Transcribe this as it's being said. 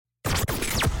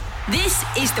This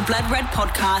is the Blood Red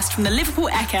podcast from the Liverpool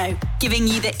Echo, giving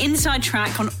you the inside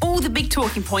track on all the big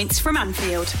talking points from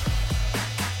Anfield.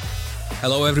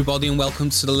 Hello everybody and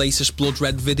welcome to the latest Blood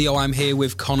Red video. I'm here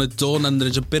with Connor Dunn and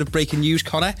there's a bit of breaking news,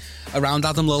 Connor, around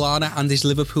Adam Lallana and his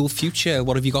Liverpool future.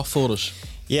 What have you got for us?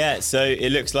 Yeah, so it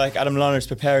looks like Adam Lallana is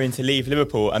preparing to leave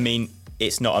Liverpool. I mean,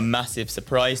 it's not a massive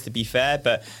surprise to be fair,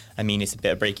 but I mean, it's a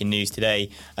bit of breaking news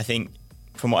today. I think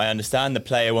from what I understand, the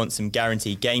player wants some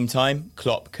guaranteed game time.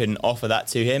 Klopp couldn't offer that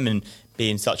to him, and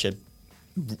being such a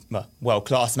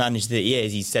world-class manager that he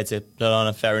is, he said to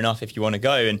Lallana, fair enough if you want to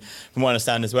go. And from what I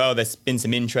understand as well, there's been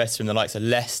some interest from the likes of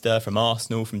Leicester, from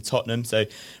Arsenal, from Tottenham, so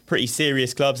pretty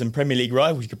serious clubs and Premier League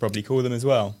rivals, you could probably call them as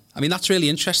well. I mean, that's really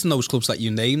interesting, those clubs that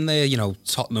you name there, you know,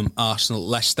 Tottenham, Arsenal,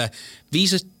 Leicester.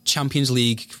 These are Champions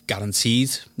League guaranteed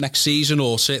next season,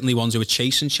 or certainly ones who are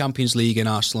chasing Champions League in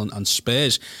Arsenal and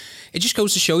Spurs. It just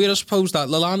goes to show you, I suppose, that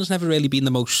Lallana's never really been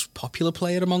the most popular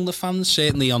player among the fans,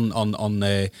 certainly on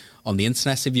the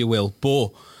internet, if you will.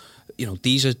 But, you know,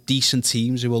 these are decent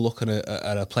teams who are looking at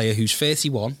a player who's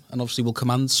 31 and obviously will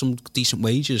command some decent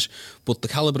wages. But the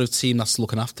calibre of team that's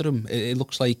looking after him, it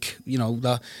looks like, you know,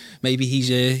 that maybe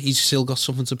he's still got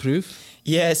something to prove.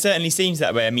 Yeah, it certainly seems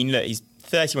that way. I mean, look, he's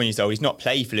 31 years old. He's not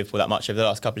played for Liverpool that much over the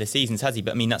last couple of seasons, has he?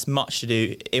 But I mean, that's much to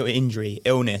do injury,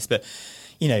 illness. But,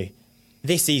 you know,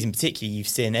 this season particularly, you've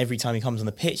seen every time he comes on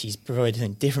the pitch, he's provided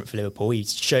something different for Liverpool. He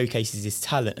showcases his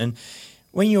talent. And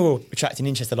when you're attracting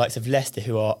interest, the likes of Leicester,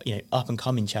 who are, you know, up and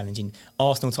coming, challenging,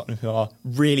 Arsenal, Tottenham, who are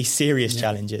really serious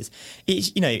challengers,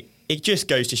 it's, you know, it just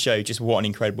goes to show just what an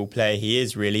incredible player he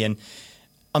is, really. And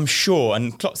I'm sure,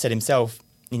 and Klopp said himself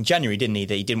in January, didn't he,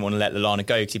 that he didn't want to let Lallana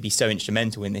go because he'd be so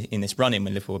instrumental in this run-in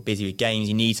when Liverpool were busy with games.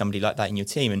 You need somebody like that in your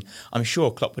team, and I'm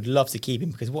sure Klopp would love to keep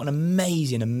him because what an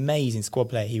amazing squad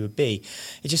player he would be.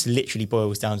 It just literally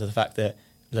boils down to the fact that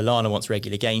Lallana wants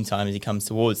regular game time as he comes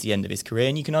towards the end of his career,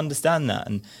 and you can understand that,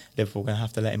 and Liverpool are going to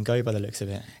have to let him go by the looks of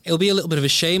it. It'll be a little bit of a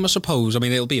shame, I suppose. I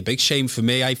mean, it'll be a big shame for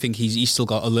me. I think he's still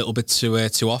got a little bit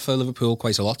to offer Liverpool,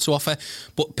 quite a lot to offer,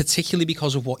 but particularly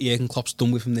because of what Jurgen Klopp's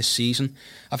done with him this season.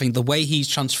 I think the way he's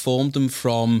transformed them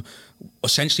from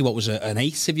essentially what was an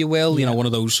 8, if you will, you know, one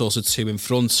of those sorts of 2 in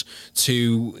front,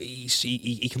 to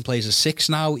he can play as a 6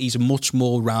 now. He's a much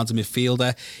more rounded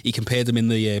midfielder. He compared him in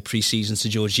the pre-season to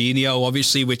Jorginho,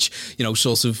 obviously, which, you know,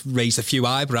 sort of raised a few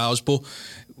eyebrows, but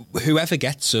whoever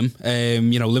gets him,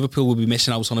 you know, Liverpool will be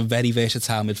missing out on a very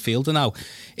versatile midfielder now.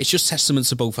 It's just testament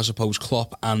to both, I suppose,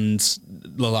 Klopp and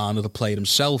Lallana, the player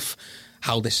himself,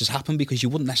 how this has happened, because you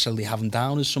wouldn't necessarily have him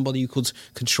down as somebody who could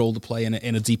control the play in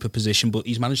a deeper position, but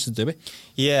he's managed to do it.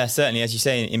 Yeah, certainly. As you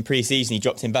say, in pre-season, he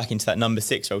dropped him back into that number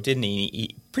 6 role, didn't he?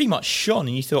 He pretty much shone,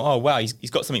 and you thought, oh, wow, he's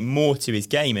got something more to his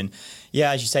game. And yeah,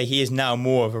 as you say, he is now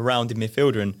more of a rounded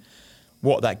midfielder, and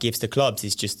what that gives to clubs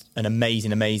is just an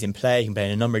amazing player. He can play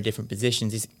in a number of different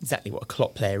positions. It's exactly what a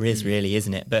Klopp player is, really,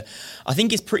 isn't it? But I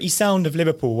think it's pretty sound of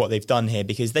Liverpool what they've done here,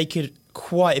 because they could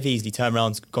quite have easily turned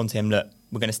around and gone to him, look,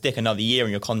 we're going to stick another year on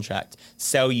your contract,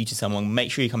 sell you to someone, make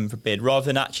sure you come in for bid, rather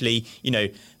than actually, you know,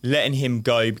 letting him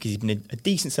go, because he's been a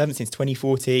decent servant since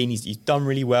 2014. He's done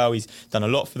really well. He's done a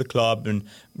lot for the club and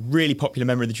really popular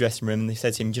member of the dressing room. And they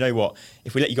said to him, do you know what?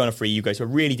 If we let you go on a free, you go to a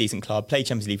really decent club, play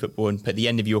Champions League football, and put the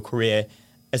end of your career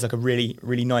as like a really,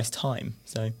 really nice time.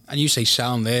 So, and you say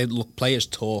sound there. Look, players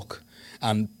talk,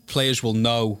 and players will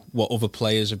know what other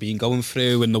players have been going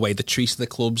through and the way they treat the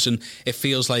clubs. And it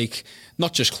feels like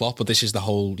not just Klopp, but this is the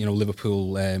whole, you know,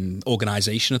 Liverpool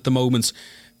organisation at the moment.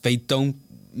 They don't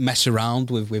mess around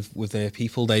with their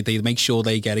people. They make sure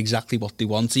they get exactly what they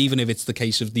want, even if it's the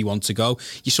case of they want to go.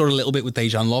 You saw a little bit with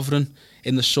Dejan Lovren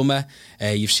in the summer.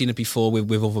 You've seen it before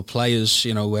with other players.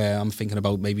 You know, I'm thinking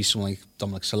about maybe someone like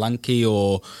Dominic Solanke,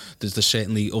 or there's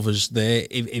certainly others there.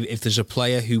 If there's a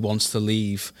player who wants to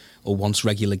leave or wants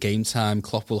regular game time,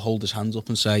 Klopp will hold his hands up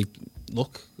and say,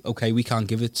 look, okay, we can't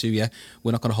give it to you.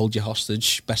 We're not going to hold you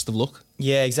hostage. Best of luck.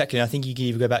 Yeah, exactly. And I think you can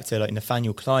even go back to like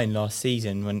Nathaniel Klein last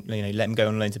season, when, you know, let him go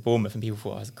on loan to Bournemouth, and people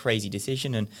thought it was a crazy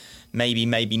decision, and maybe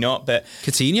not. But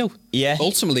Coutinho, yeah,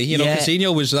 ultimately, you know,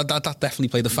 Coutinho was that definitely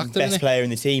played a factor. Best player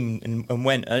in the team, and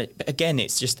went again.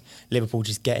 It's just Liverpool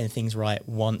just getting things right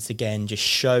once again, just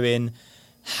showing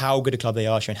how good a club they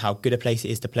are, showing how good a place it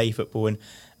is to play football. And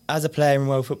as a player in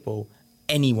world football,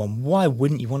 anyone, why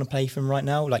wouldn't you want to play for him right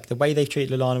now? Like the way they've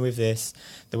treated Lallana with this,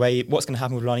 the way what's going to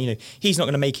happen with Lallana, you know, he's not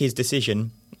going to make his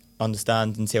decision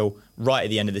understand until right at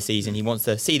the end of the season. He wants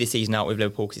to see the season out with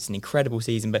Liverpool because it's an incredible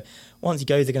season. But once he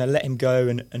goes, they're going to let him go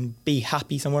and be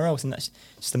happy somewhere else, and that's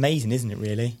just amazing, isn't it?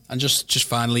 Really. And just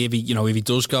finally, if he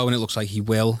does go, and it looks like he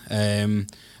will, I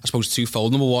suppose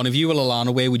twofold. Number one, if you were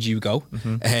Lallana, where would you go?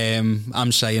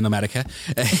 I'm saying America,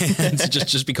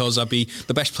 just because I'd be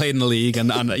the best player in the league,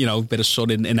 and a bit of sun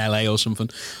in LA or something.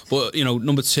 But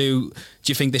number two,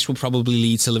 do you think this will probably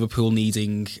lead to Liverpool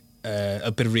needing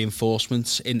a bit of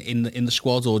reinforcement in the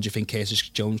squad, or do you think Curtis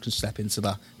Jones can step into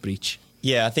that breach?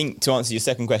 Yeah, I think to answer your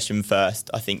second question first,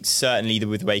 I think certainly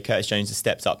with the way Curtis Jones has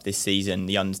stepped up this season,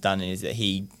 the understanding is that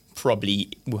he probably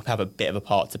will have a bit of a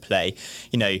part to play.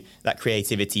 That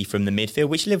creativity from the midfield,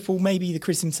 which Liverpool, maybe the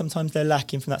criticism sometimes they're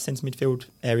lacking from that centre midfield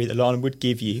area that Lallana would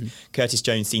give you. Curtis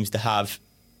Jones seems to have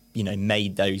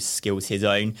made those skills his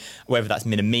own. Whether that's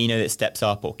Minamino that steps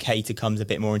up or Keita comes a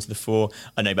bit more into the fore,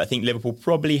 I know, but I think Liverpool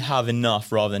probably have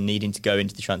enough rather than needing to go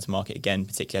into the transfer market again,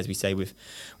 particularly as we say with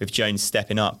Jones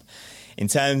stepping up. In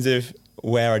terms of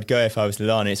where I'd go if I was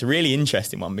Lallana, it's a really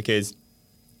interesting one because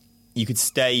you could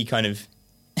stay kind of...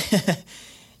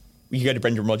 you could go to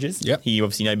Brendan Rodgers, yep. who you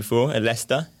obviously know before, at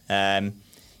Leicester. I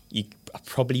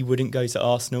probably wouldn't go to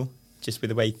Arsenal, just with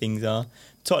the way things are.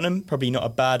 Tottenham, probably not a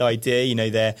bad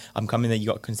idea. I'm coming there, you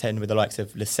got to contend with the likes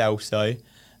of Lo Celso,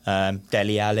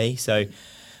 Dele Alli. So,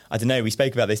 I don't know, we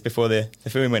spoke about this before the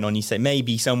film went on. You say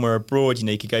maybe somewhere abroad,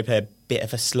 you could go play a bit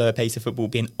of a slower pace of football,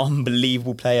 be an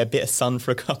unbelievable player, a bit of sun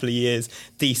for a couple of years,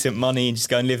 decent money, and just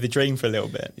go and live the dream for a little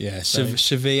bit. Yeah,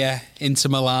 Sevilla, Inter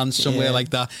Milan, somewhere like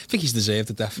that. I think he's deserved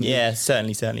it, definitely. Yeah,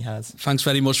 certainly has. Thanks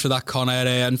very much for that, Connor,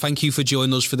 and thank you for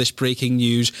joining us for this breaking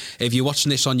news. If you're watching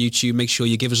this on YouTube, make sure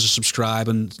you give us a subscribe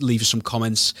and leave us some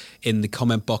comments in the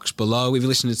comment box below. If you're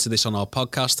listening to this on our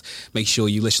podcast, make sure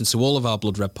you listen to all of our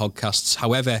Blood Red podcasts,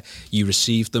 however you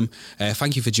receive them.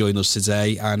 Thank you for joining us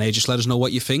today, and just let us know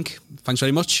what you think. Thanks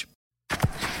very much.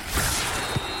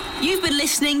 You've been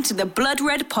listening to the Blood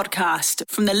Red podcast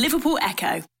from the Liverpool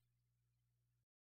Echo.